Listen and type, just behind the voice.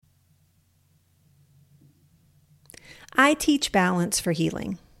I teach balance for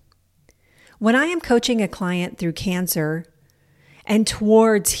healing. When I am coaching a client through cancer and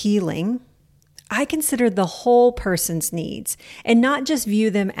towards healing, I consider the whole person's needs and not just view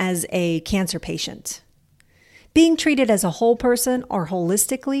them as a cancer patient. Being treated as a whole person or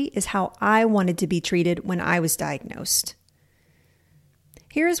holistically is how I wanted to be treated when I was diagnosed.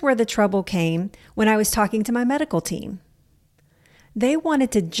 Here's where the trouble came when I was talking to my medical team. They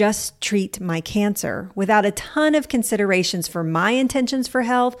wanted to just treat my cancer without a ton of considerations for my intentions for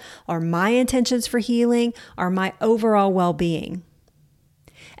health or my intentions for healing or my overall well-being.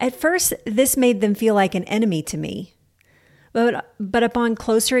 At first, this made them feel like an enemy to me. But upon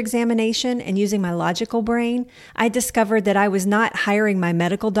closer examination and using my logical brain, I discovered that I was not hiring my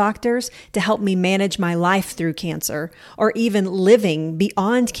medical doctors to help me manage my life through cancer or even living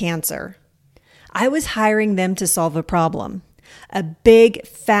beyond cancer. I was hiring them to solve a problem, a big,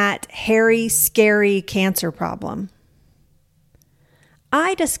 fat, hairy, scary cancer problem.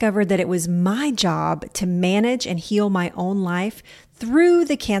 I discovered that it was my job to manage and heal my own life through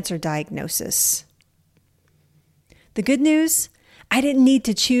the cancer diagnosis. The good news, I didn't need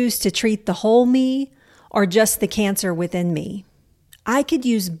to choose to treat the whole me or just the cancer within me. I could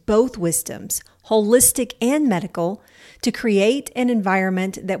use both wisdoms, holistic and medical, to create an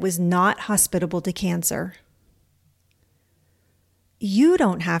environment that was not hospitable to cancer. You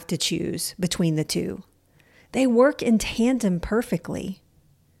don't have to choose between the two. They work in tandem perfectly.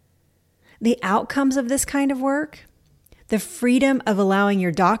 The outcomes of this kind of work, the freedom of allowing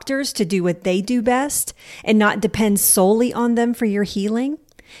your doctors to do what they do best and not depend solely on them for your healing,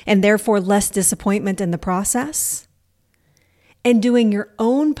 and therefore less disappointment in the process. And doing your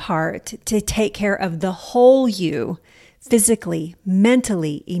own part to take care of the whole you, physically,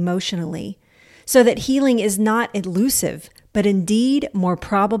 mentally, emotionally, so that healing is not elusive, but indeed more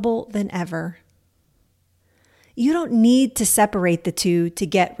probable than ever. You don't need to separate the two to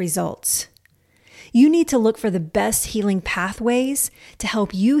get results. You need to look for the best healing pathways to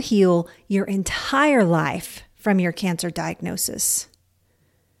help you heal your entire life from your cancer diagnosis.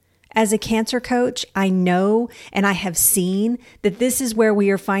 As a cancer coach, I know and I have seen that this is where we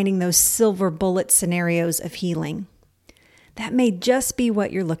are finding those silver bullet scenarios of healing. That may just be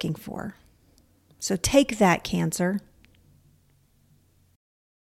what you're looking for. So take that, cancer.